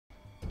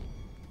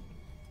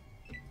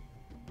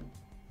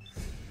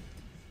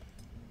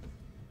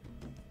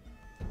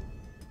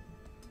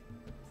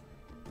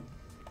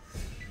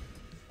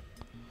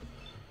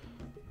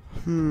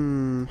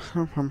Hum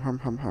hum hum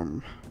hum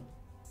hum.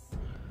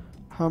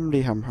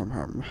 Humdy hum hum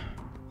hum.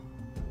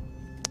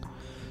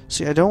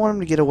 See, I don't want him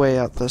to get away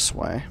out this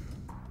way.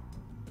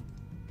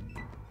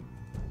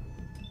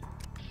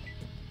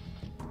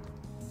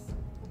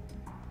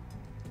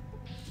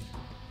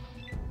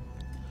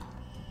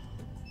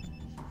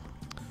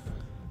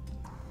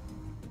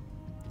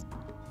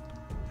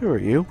 Who are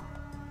you?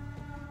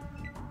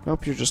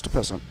 Nope, you're just a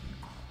peasant.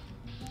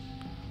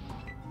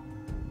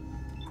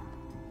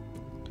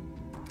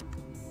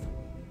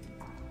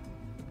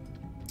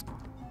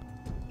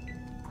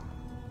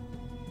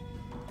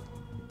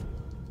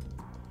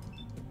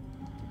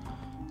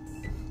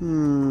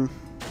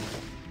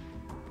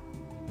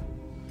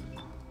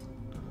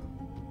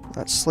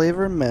 That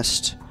slaver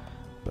missed,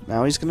 but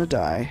now he's gonna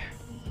die.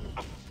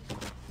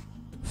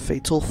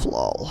 Fatal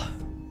flaw.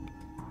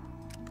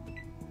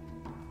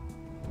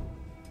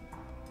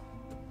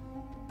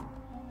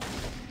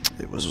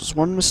 It was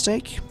one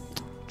mistake.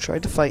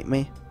 Tried to fight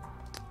me.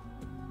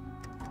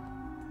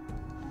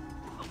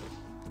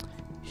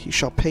 He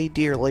shall pay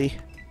dearly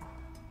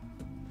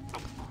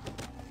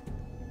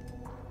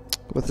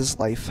with his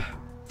life.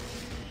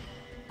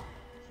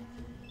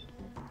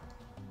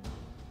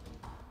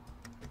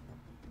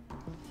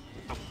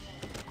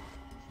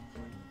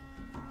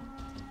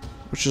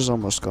 Which is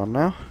almost gone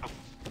now.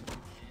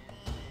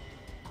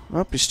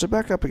 Oh, he stood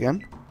back up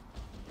again.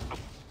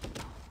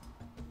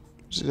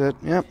 Is he dead?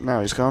 Yep,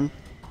 now he's gone.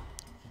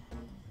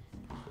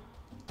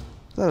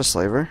 Is that a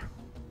slaver?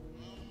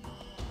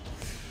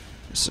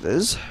 Yes, it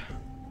is.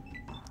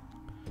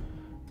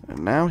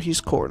 And now he's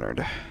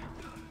cornered.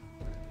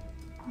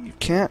 You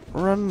can't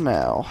run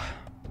now.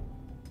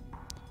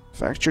 In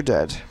fact, you're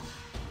dead.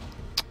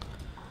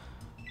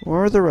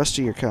 Or the rest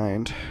of your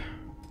kind.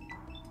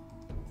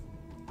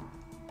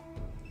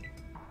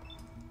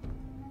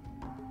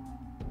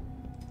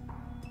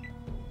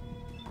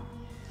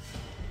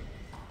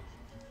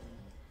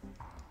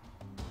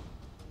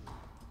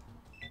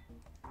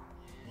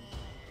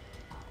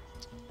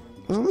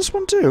 Wasn't this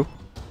one too?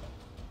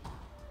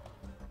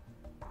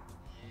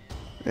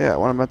 Yeah,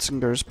 one of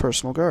Metzinger's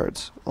personal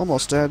guards.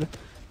 Almost dead.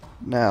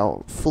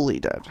 Now fully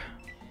dead.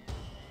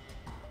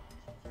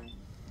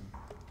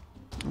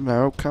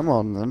 No, come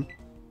on then.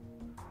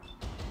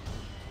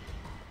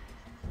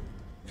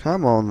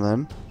 Come on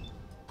then.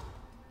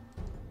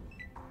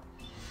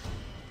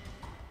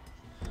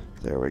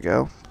 There we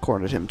go.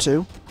 Cornered him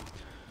too.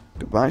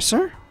 Goodbye,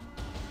 sir.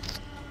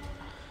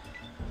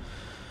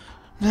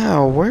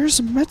 Now,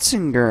 where's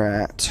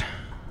Metzinger at?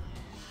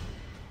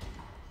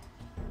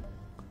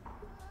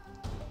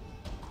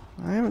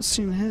 I haven't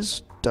seen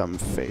his dumb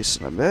face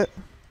in a bit.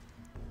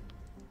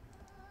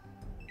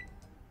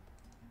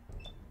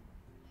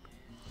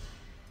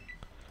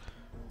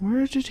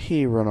 Where did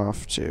he run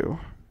off to?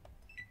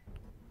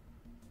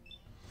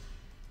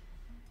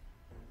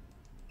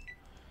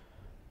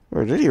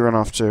 Where did he run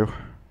off to?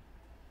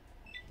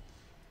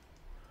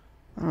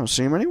 I don't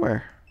see him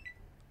anywhere.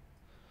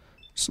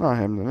 It's not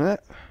him, isn't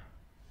it?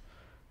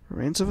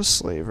 Remains of a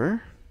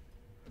slaver.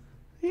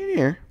 In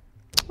here.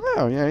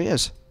 Oh, yeah, he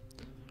is.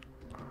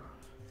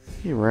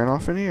 He ran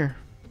off in here.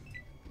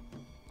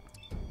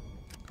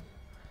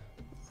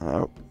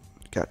 Oh,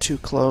 got too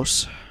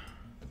close.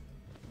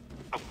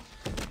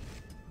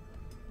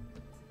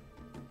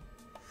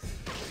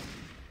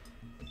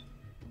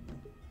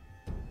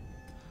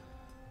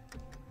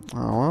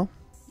 Oh well.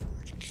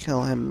 I can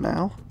kill him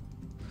now.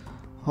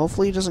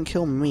 Hopefully he doesn't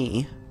kill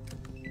me.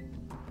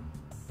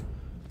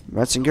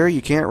 Metzinger,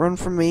 you can't run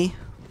from me.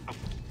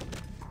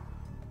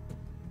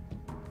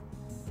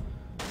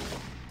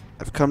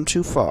 I've come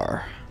too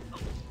far.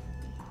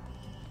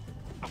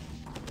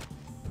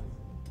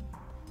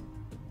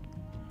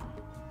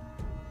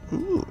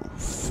 Ooh,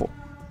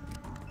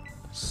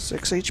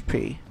 6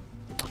 HP.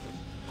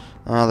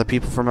 The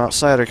people from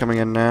outside are coming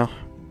in now.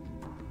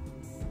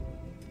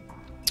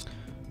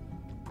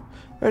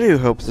 I do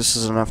hope this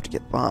is enough to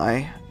get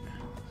by.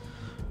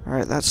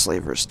 Alright, that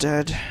slaver's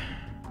dead.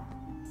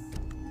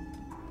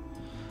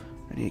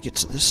 I need to get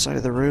to this side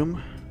of the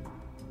room.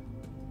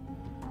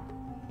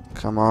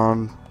 Come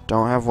on,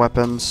 don't have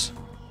weapons.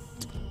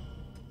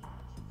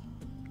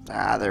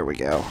 Ah, there we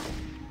go.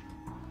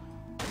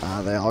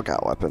 Ah, they all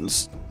got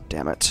weapons.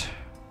 Damn it.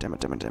 Damn it,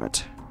 damn it, damn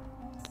it.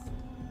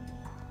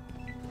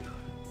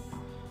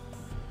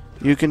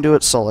 You can do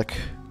it, Solik.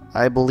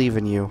 I believe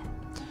in you.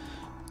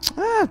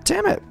 Ah,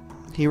 damn it.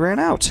 He ran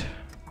out.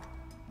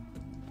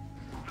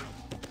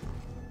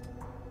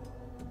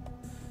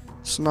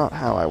 It's not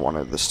how I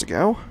wanted this to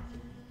go.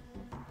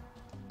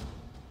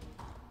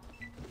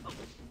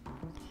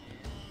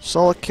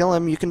 Solik, kill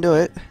him. You can do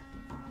it.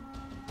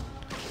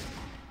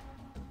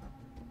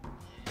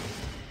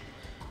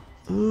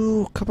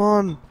 Ooh, come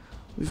on.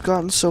 We've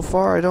gotten so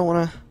far. I don't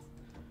want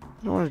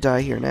to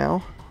die here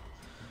now.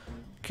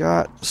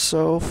 Got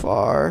so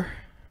far.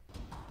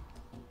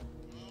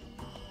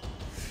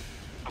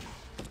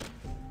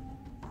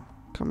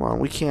 Come on,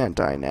 we can't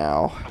die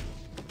now.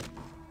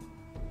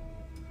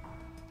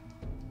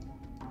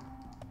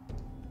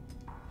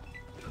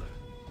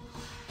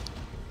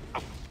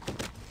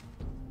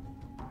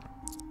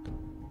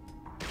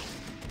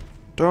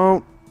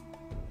 Don't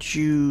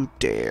you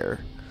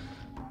dare.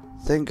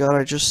 Thank God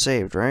I just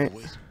saved, right?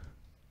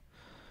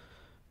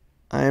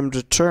 I am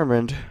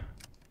determined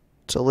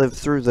to live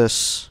through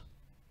this.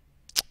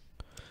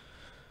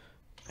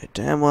 I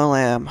damn well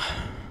am.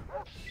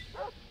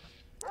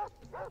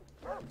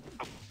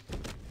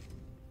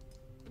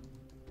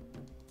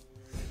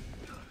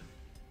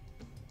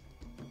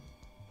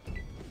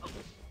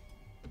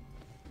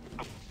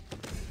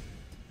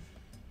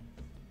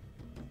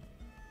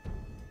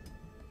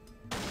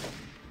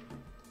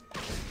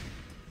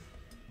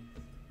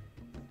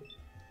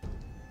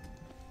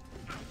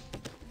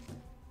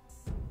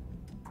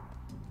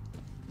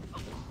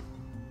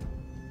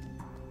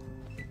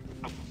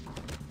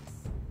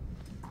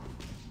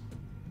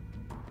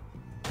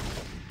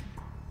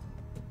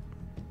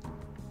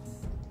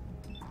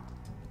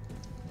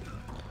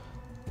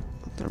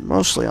 They're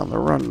mostly on the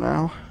run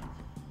now.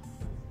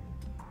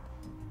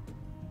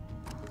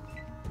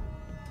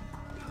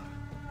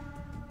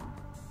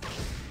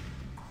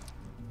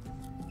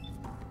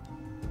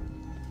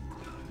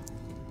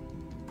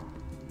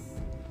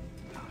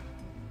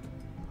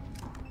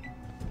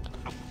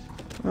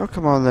 Oh,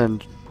 come on then.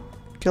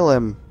 Kill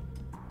him.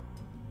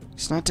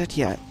 He's not dead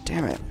yet.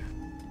 Damn it.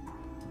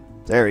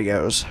 There he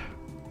goes.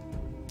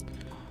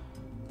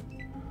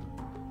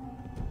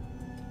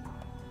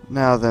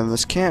 Now then,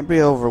 this can't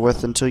be over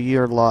with until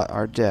your lot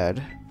are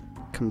dead.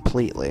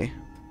 Completely.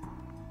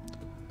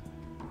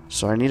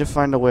 So I need to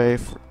find a way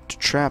to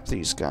trap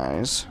these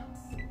guys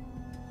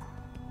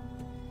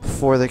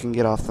before they can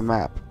get off the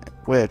map.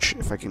 Which,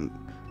 if I can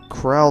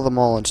corral them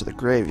all into the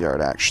graveyard,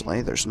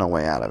 actually, there's no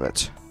way out of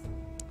it.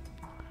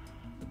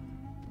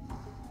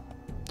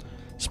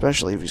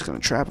 Especially if he's going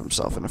to trap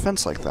himself in a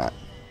fence like that.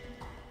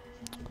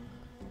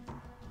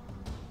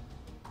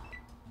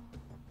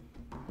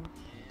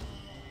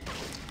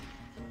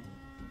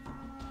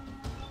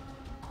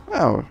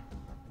 Oh.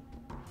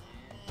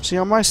 Is he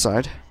on my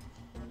side?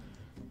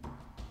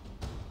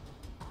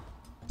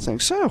 I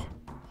think so.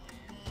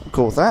 I'm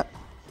cool with that.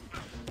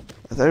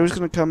 I thought he was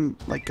going to come,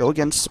 like, go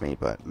against me,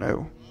 but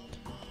no.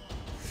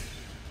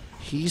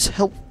 He's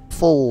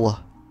helpful.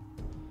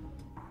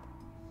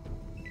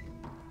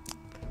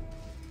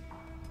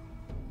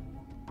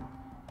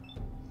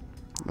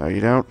 No,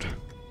 you don't.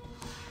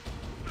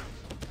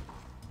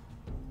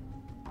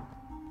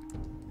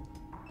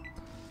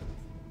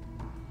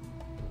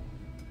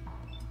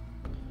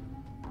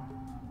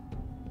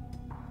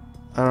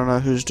 I don't know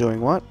who's doing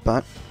what,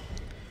 but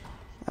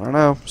I don't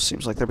know.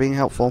 Seems like they're being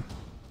helpful.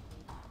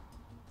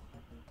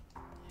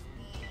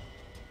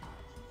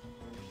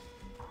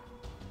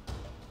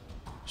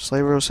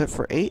 Slaver was hit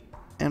for 8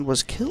 and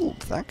was killed.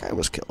 That guy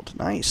was killed.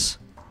 Nice.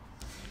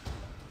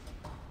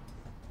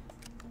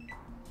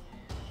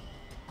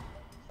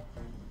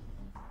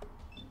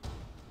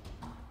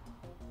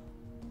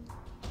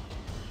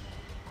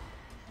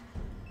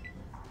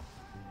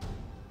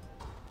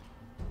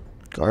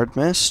 Guard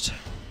missed.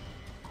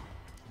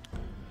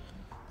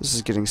 This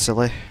is getting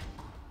silly.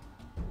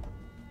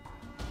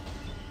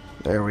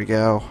 There we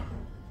go.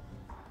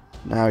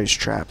 Now he's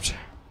trapped.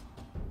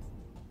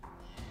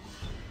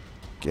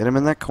 Get him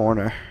in that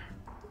corner.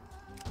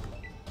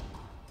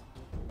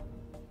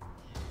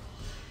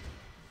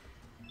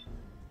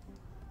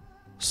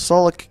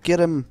 Solak, get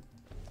him.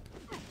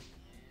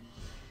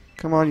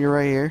 Come on, you're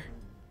right here.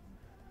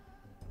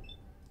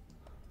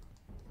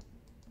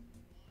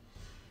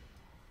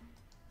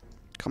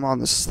 Come on,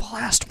 this is the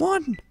last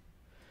one.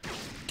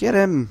 Get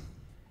him.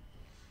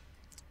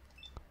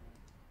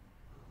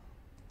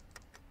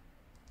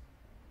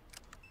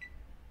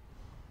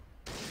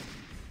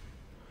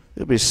 It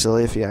would be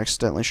silly if he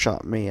accidentally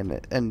shot me and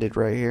it ended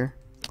right here.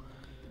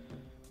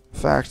 In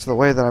fact, the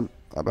way that I'm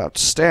about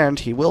to stand,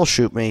 he will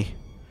shoot me.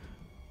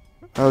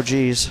 Oh,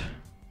 jeez.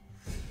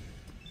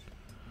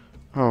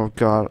 Oh,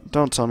 God.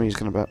 Don't tell me he's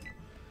gonna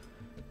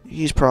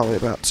He's probably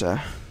about to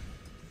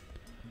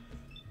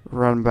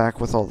run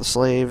back with all the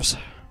slaves.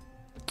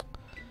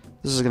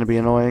 This is gonna be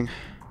annoying.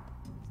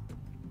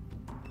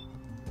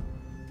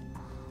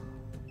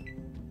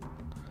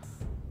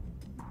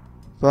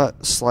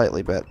 But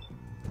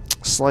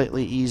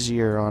slightly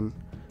easier on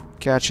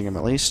catching him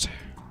at least.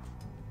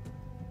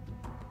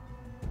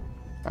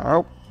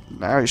 Oh,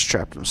 now he's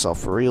trapped himself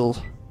for real.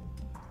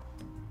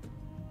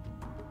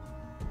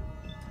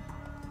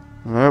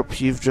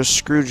 Nope, you've just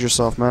screwed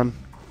yourself, man.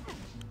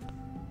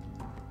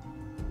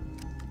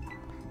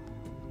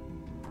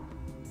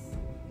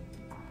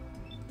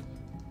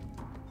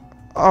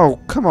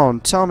 Oh, come on,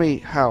 tell me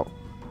how.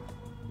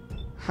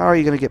 How are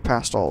you gonna get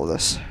past all of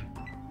this?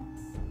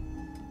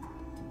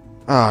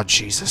 Oh,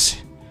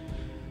 Jesus.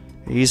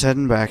 He's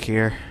heading back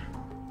here.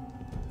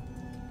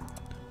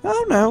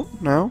 Oh, no,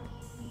 no.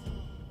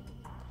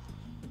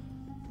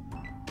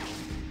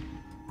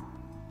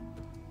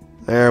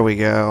 There we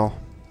go.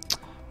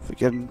 If we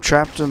get him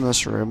trapped in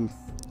this room,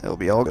 it'll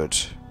be all good.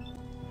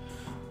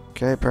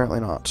 Okay, apparently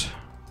not.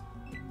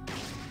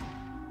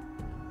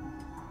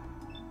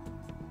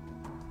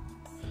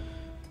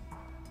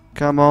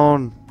 Come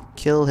on,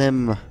 kill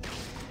him.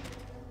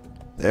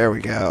 There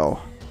we go.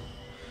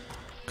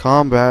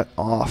 Combat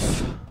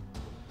off.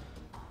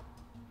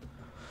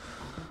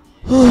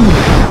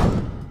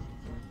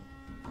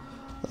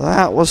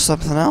 That was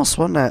something else,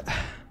 wasn't it?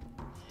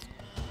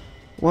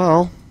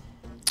 Well,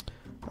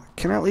 I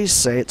can at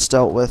least say it's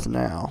dealt with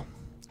now.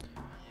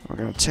 We're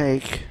going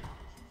to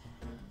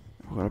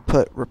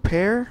put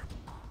repair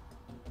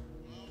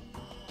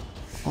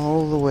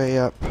all the way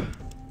up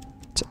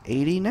to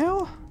 80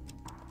 now.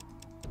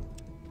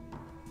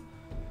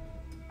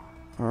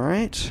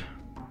 Alright.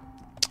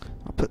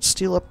 I'll put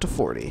steel up to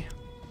 40.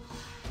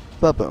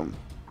 Ba-boom.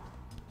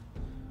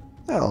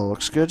 That all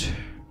looks good. In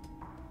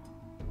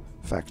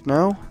fact,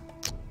 no.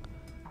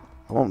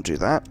 I won't do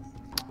that.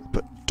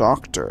 Put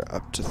doctor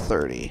up to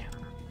 30.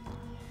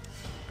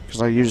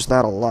 Because I use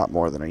that a lot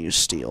more than I use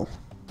steel.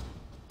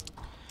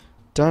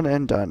 Done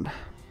and done.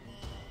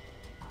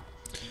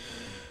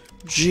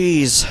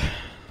 Jeez.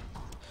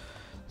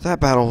 That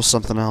battle was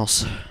something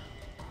else.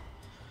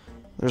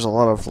 There's a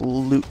lot of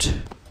loot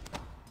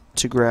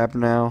to grab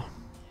now.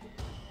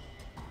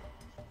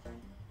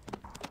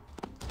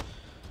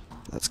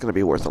 That's going to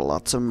be worth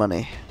lots of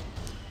money.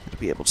 To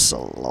be able to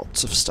sell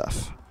lots of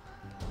stuff.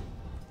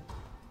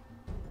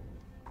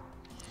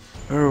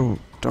 Oh,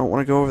 don't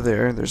want to go over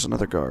there. There's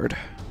another guard.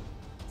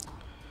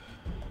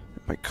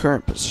 In my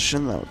current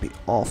position, that would be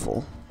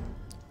awful.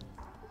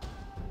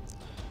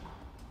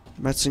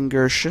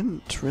 Metzinger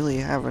shouldn't really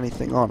have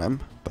anything on him,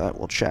 but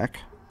we'll check.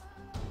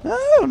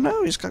 Oh,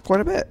 no, he's got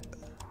quite a bit.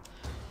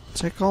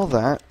 Take all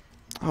that.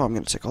 Oh, I'm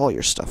going to take all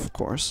your stuff, of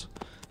course.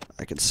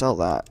 I can sell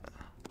that.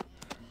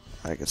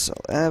 I can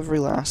sell every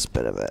last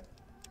bit of it.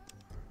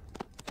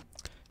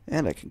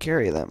 And I can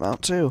carry that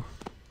amount, too.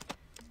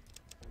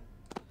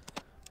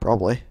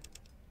 Probably.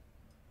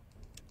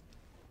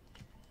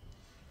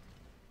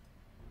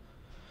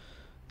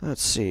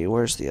 Let's see,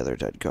 where's the other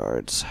dead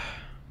guards?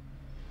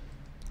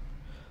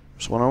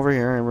 There's one over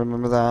here, I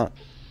remember that.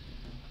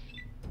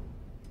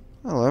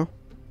 Hello.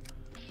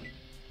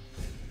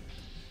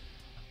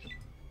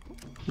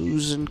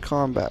 Who's in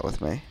combat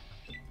with me?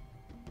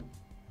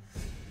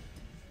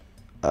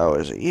 Oh,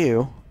 is it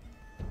you?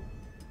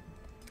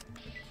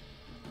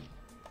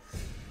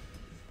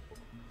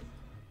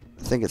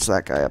 I think it's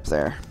that guy up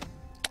there.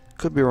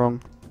 Could be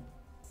wrong.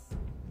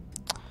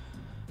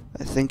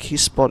 I think he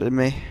spotted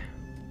me.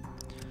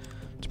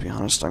 To be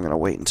honest, I'm gonna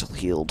wait until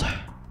healed.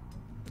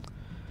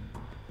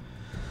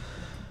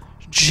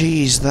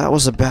 Jeez, that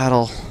was a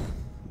battle.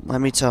 Let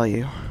me tell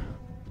you.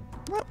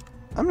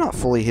 I'm not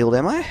fully healed,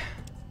 am I?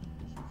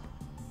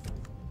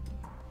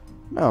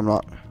 No, I'm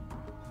not.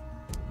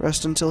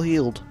 Rest until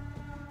healed.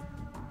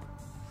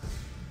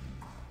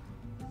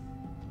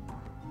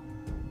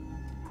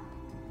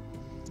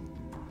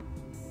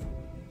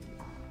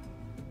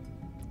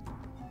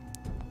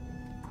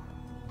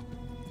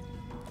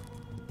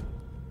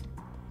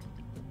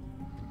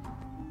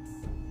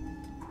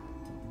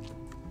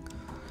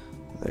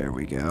 There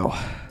we go.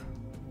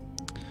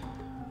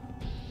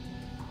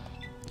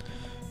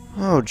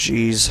 Oh,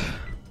 jeez.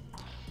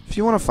 If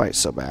you want to fight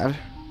so bad,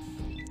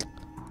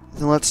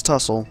 then let's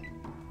tussle.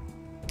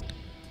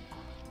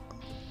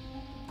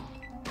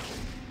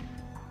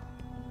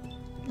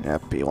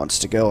 Yep, he wants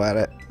to go at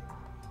it.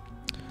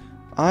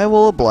 I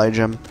will oblige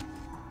him.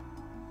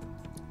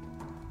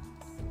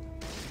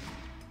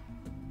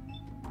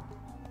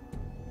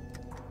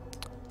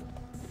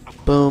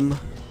 Boom.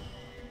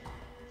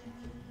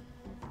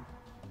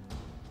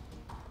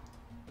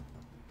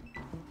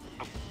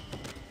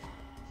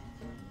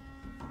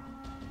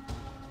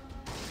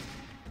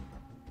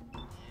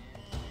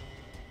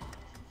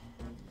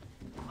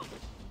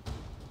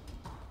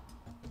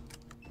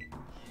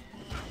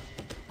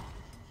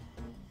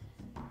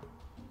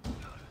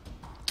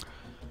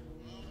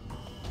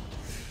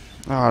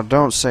 Oh,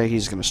 don't say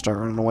he's gonna start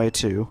running away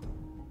too.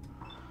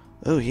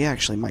 Oh, he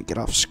actually might get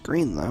off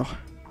screen though.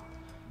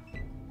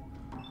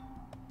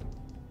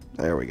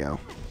 There we go.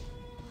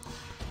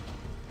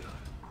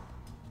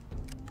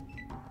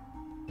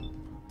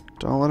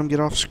 Don't let him get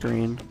off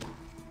screen.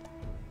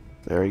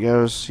 There he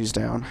goes. He's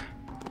down.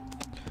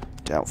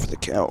 Down for the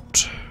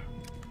count.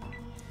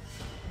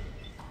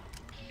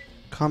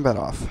 Combat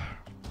off.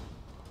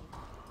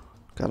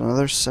 Got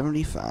another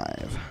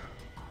 75.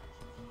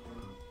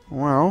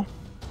 Well,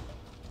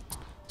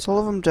 that's all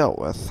of them dealt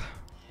with.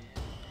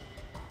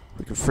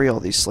 We can free all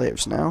these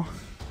slaves now.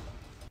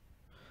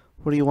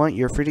 What do you want?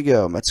 You're free to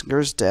go.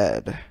 Metzinger's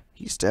dead.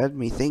 He's dead?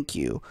 Me thank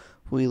you.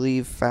 We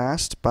leave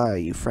fast? Bye,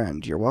 you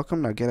friend. You're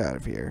welcome. Now get out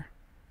of here.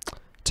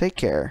 Take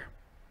care.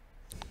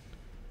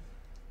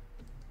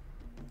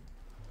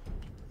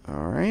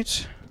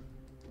 Alright.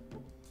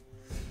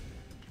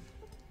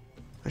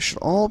 I should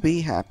all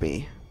be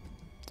happy.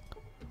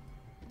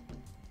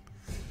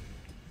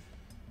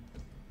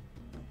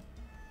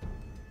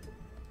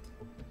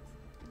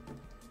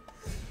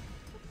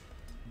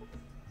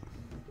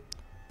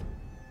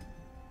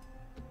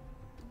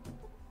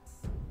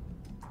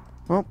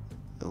 Well,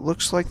 it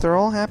looks like they're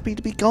all happy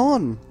to be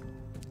gone.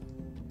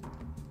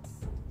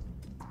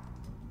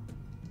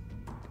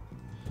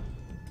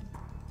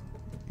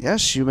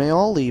 Yes, you may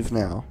all leave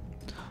now.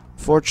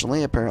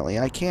 Fortunately, apparently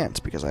I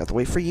can't, because I have to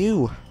wait for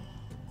you.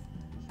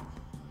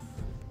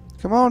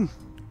 Come on,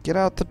 get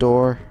out the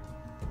door.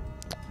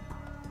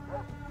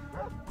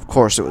 Of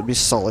course it would be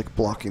Solek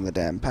blocking the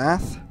damn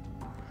path.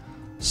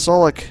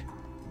 Solek,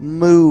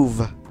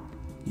 move,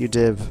 you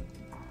div.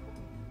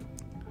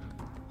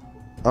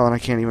 Oh, and I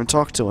can't even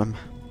talk to him.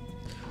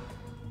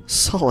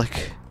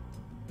 Solek,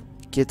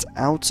 get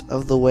out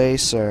of the way,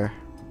 sir.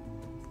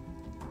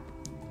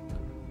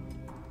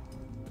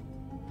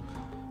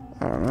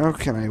 I don't know,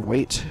 can I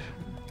wait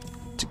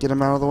to get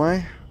him out of the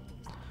way?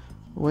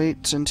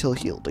 Wait until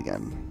healed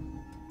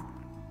again.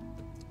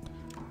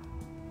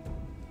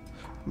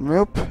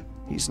 Nope,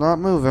 he's not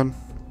moving.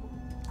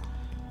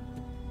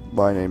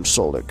 My name's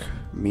Solek,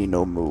 me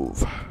no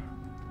move.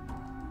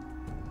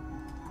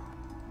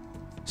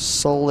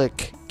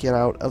 Solek, get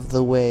out of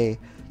the way.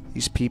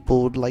 These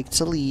people would like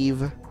to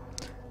leave,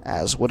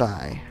 as would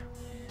I.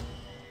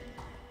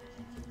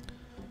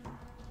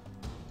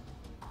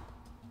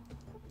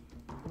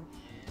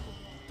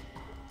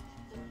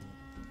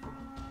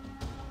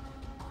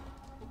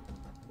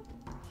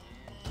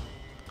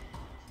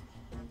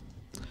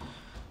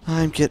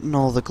 I'm getting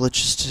all the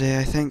glitches today,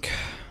 I think.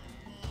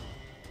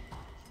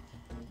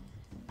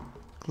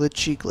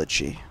 Glitchy,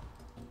 glitchy.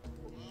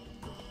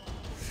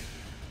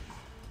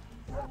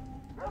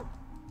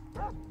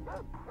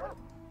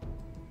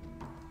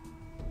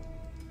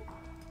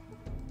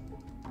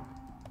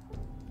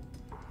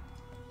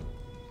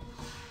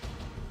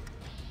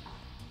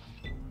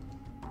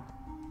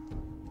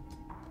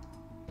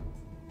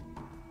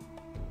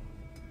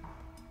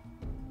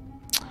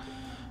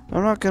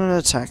 I'm not gonna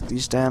attack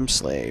these damn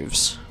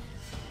slaves.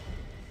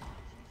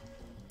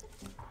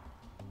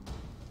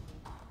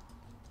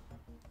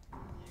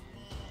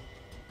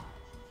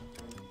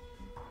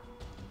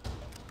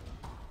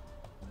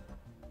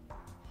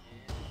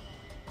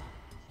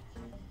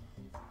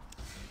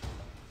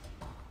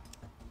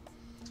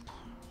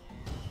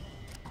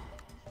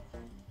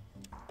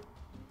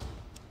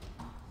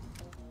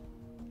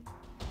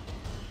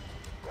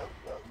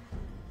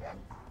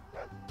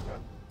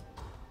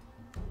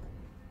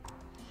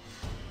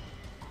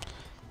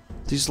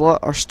 These lot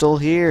are still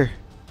here.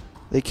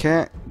 They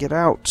can't get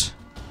out.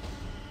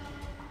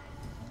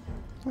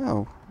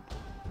 Oh.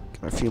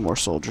 Got a few more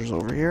soldiers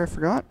over here, I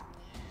forgot.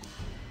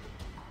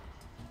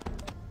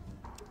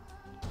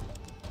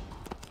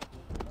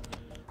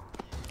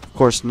 Of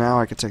course, now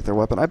I can take their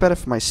weapon. I bet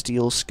if my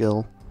steel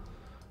skill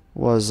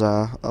was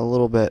a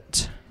little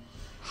bit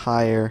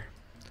higher,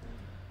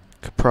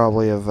 could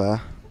probably have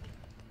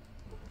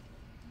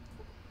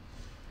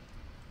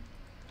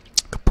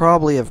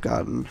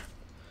gotten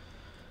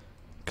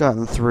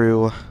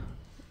through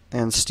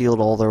and stealed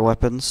all their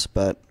weapons,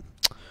 but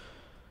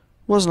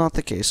was not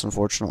the case,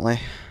 unfortunately.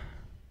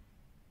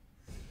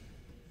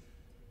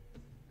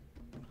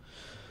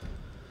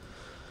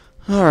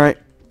 Alright,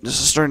 this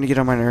is starting to get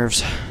on my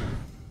nerves.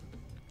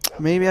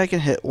 Maybe I can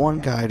hit one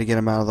guy to get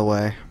him out of the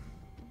way.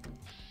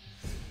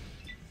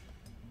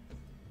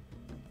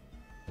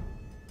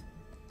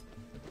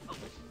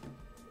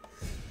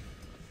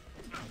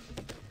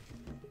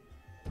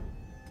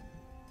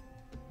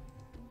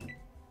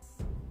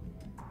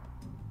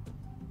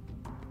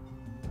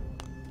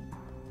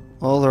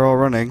 Oh, they're all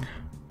running.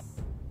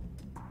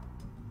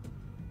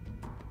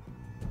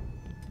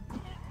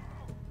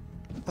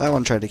 That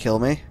one tried to kill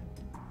me.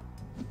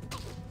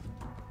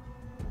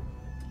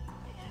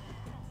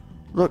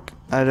 Look,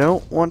 I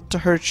don't want to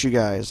hurt you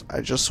guys.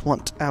 I just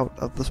want out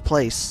of this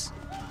place.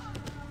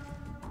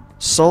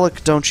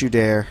 Solek, don't you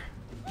dare.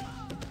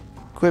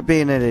 Quit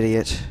being an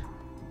idiot.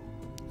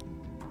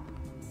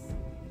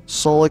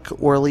 Solek,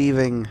 we're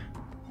leaving.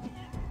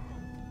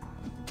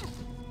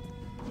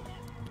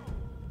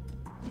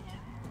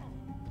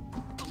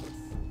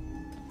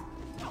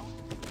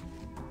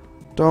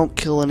 Don't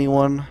kill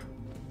anyone.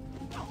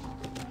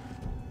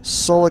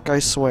 Solek, I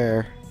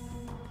swear.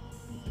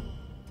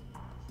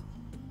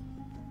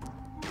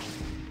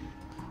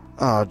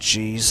 Oh,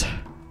 jeez.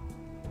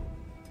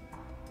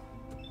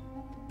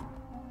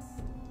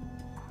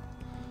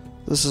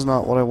 This is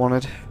not what I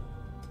wanted.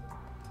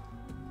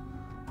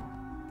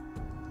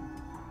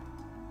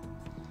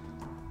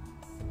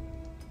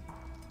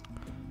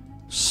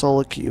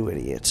 Solek, you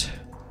idiot.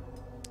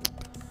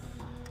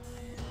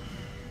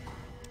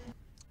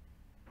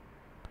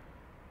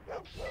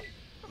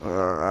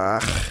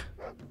 Ugh.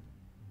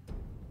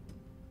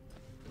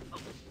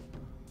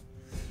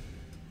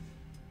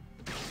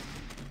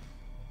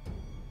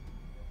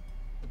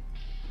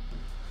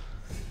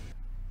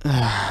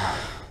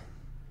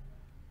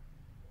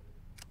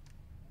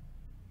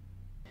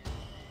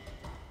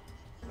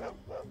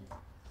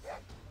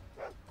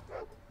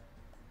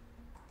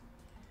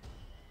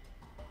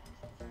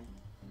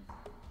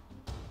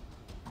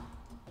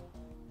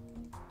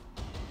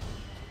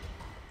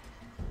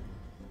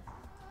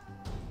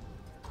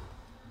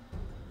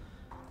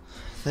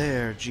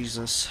 There,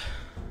 Jesus.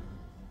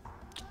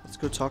 Let's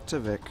go talk to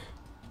Vic.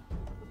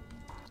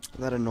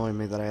 That annoyed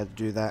me that I had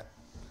to do that.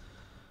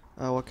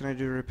 What can I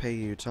do to repay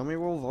you? Tell me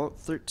where Vault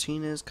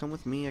 13 is. Come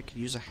with me. I could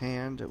use a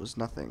hand. It was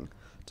nothing.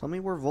 Tell me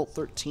where Vault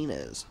 13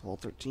 is.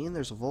 Vault 13?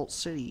 There's a Vault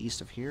City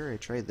east of here. I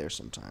trade there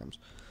sometimes.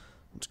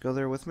 Let's go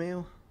there with me.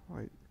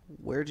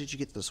 Where did you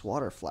get this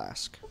water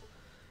flask?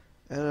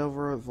 Ed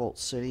over at Vault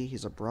City.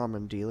 He's a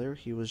Brahmin dealer.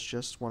 He was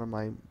just one of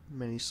my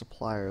many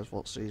suppliers.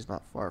 Vault City's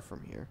not far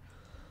from here.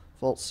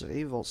 Vault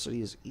City. Vault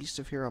City is east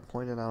of here. I'll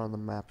point it out on the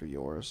map of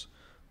yours.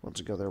 Want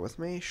to go there with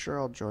me? Sure,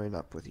 I'll join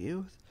up with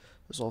you.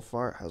 This old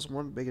fart has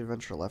one big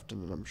adventure left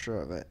in it, I'm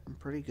sure of it. I'm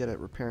pretty good at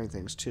repairing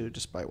things too,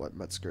 despite what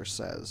Metzger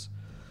says.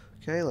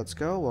 Okay, let's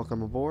go.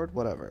 Welcome aboard.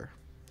 Whatever.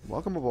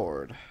 Welcome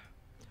aboard.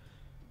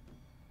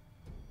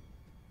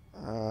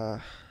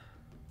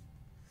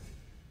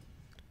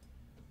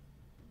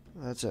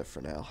 That's it for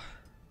now.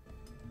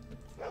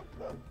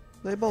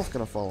 They both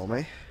gonna follow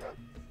me.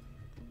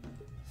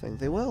 Think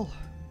they will.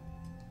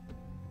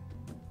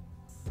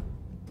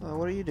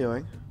 What are you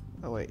doing?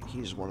 Oh wait,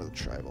 he's one of the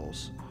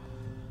tribals.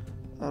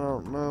 I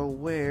don't know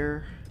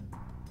where.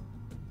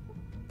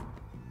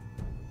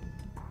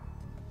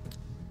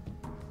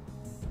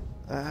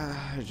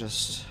 I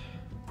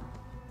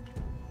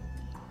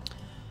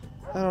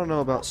don't know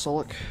about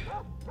Solik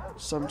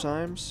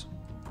sometimes.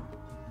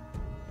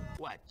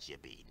 What you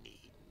be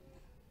need?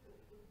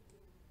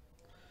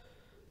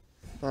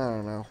 I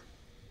don't know.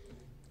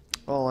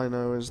 All I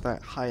know is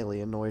that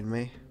highly annoyed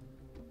me.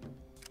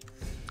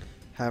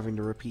 Having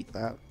to repeat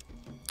that.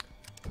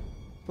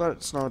 But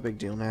it's not a big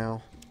deal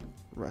now.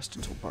 Rest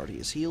until party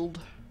is healed.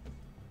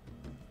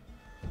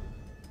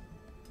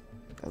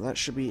 And that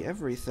should be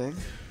everything.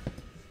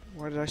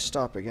 Why did I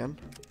stop again?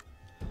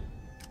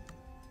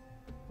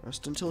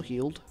 Rest until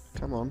healed.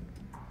 Come on.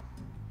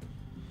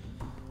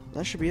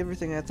 That should be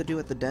everything I have to do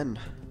at the den.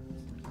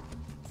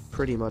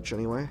 Pretty much,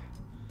 anyway.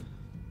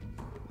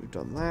 We've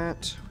done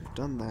that. We've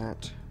done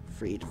that.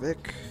 Freed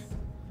Vic.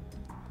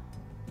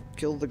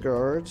 Killed the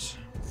guards.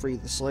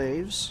 Freed the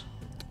slaves.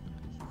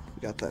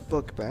 We got that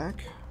book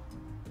back.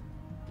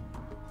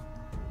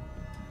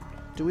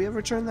 Did we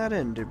ever turn that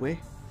in, did we?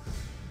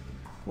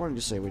 Wanted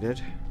to say we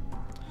did.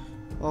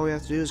 All we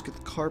have to do is get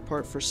the car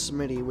part for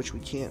Smitty, which we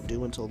can't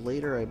do until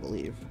later, I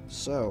believe.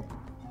 So,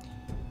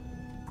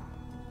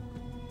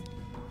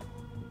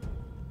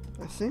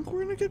 I think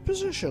we're in a good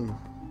position.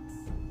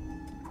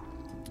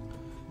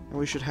 And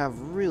we should have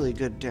really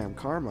good damn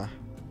karma.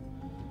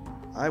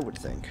 I would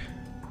think.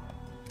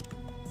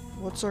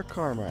 What's our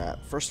karma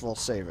at? First of all,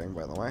 saving,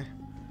 by the way.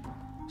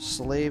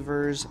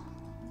 Slavers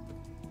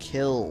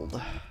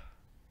killed.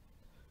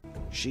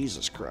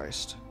 Jesus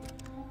Christ.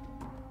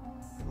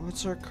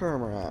 What's our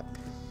karma at?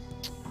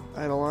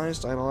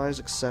 Idolized,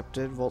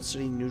 accepted. Vault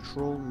City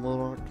neutral,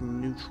 Modoc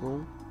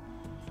neutral.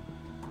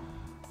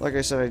 Like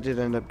I said, I did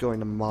end up going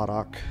to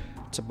Modoc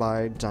to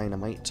buy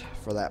dynamite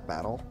for that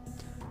battle.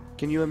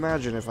 Can you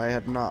imagine if I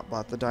had not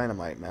bought the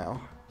dynamite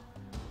now?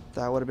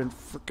 That would have been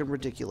freaking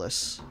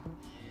ridiculous.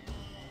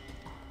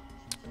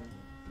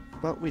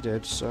 But we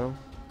did, so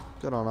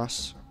good on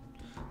us.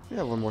 We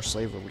have one more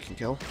slaver we can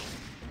kill.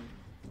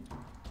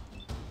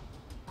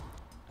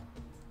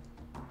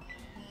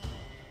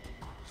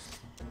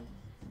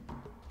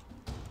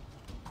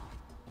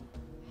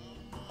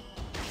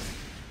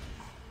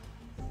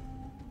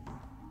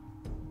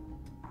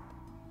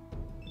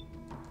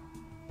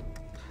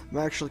 I'm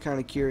actually kind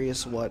of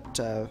curious what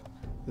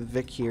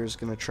Vic here is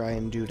going to try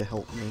and do to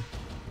help me,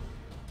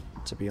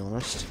 to be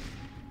honest.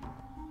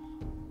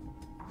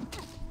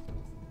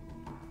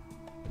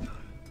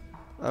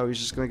 Oh, he's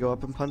just going to go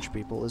up and punch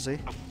people, is he?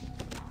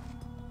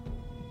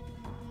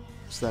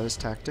 Is that his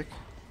tactic?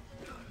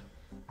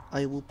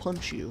 I will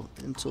punch you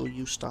until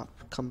you stop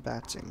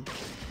combating.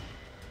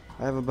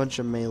 I have a bunch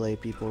of melee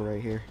people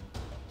right here.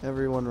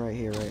 Everyone right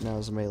here right now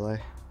is a melee.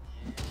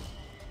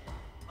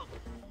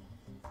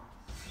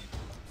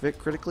 Vic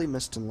critically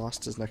missed and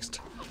lost his next.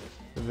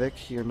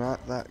 Vic, you're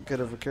not that good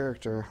of a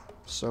character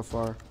so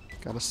far,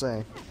 gotta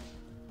say.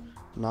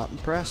 Not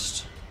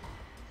impressed.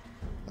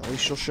 At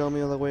least you'll show me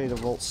the way to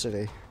Vault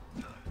City.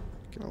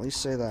 Can at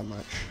least say that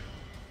much.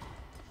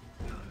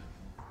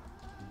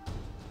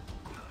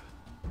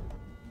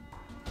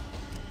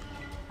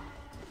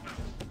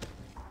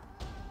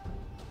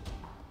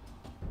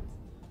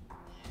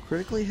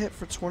 Critically hit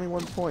for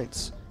 21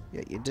 points,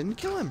 yet you didn't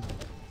kill him.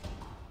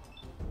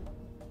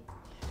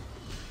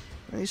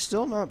 And he's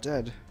still not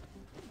dead.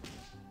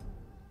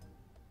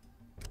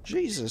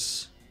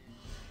 Jesus.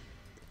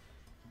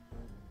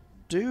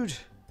 Dude,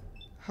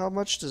 how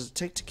much does it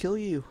take to kill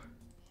you?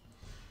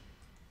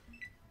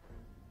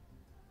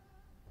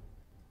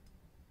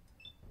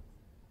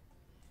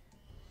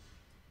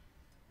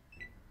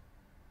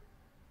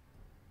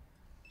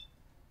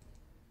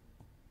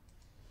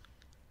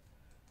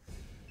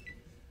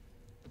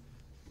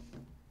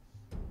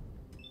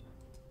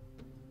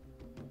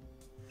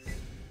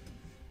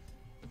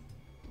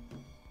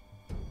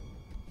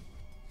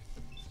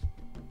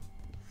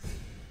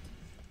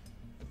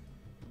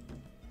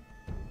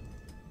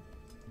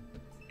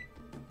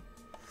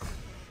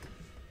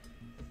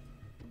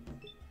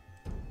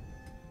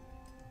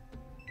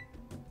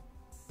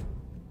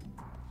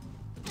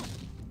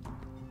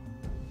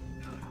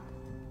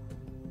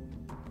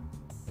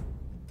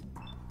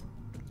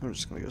 I'm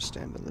just gonna go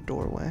stand in the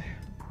doorway.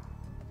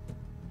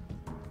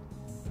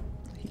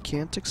 He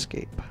can't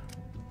escape.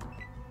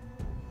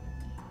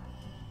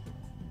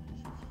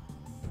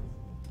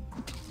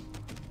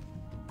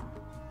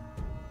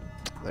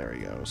 There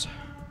he goes.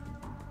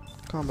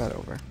 Combat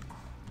over.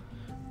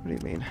 What do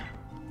you mean?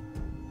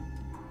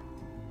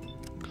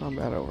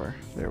 Combat over.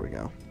 There we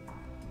go.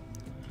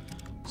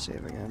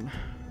 Save again.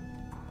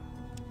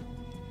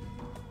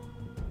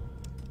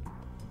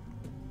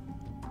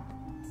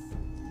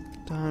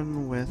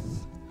 Done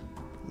with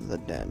the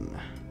den.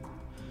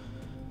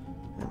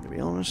 And to be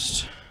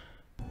honest,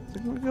 I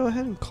think I'm gonna go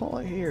ahead and call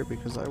it here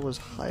because I was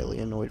highly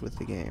annoyed with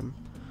the game.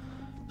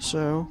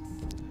 So,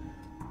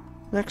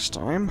 next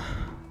time,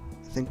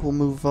 I think we'll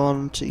move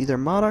on to either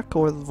Modoc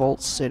or the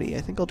Vault City.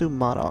 I think I'll do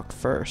Modoc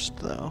first,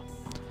 though.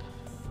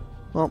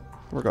 Well,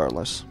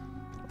 regardless,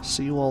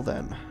 see you all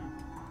then.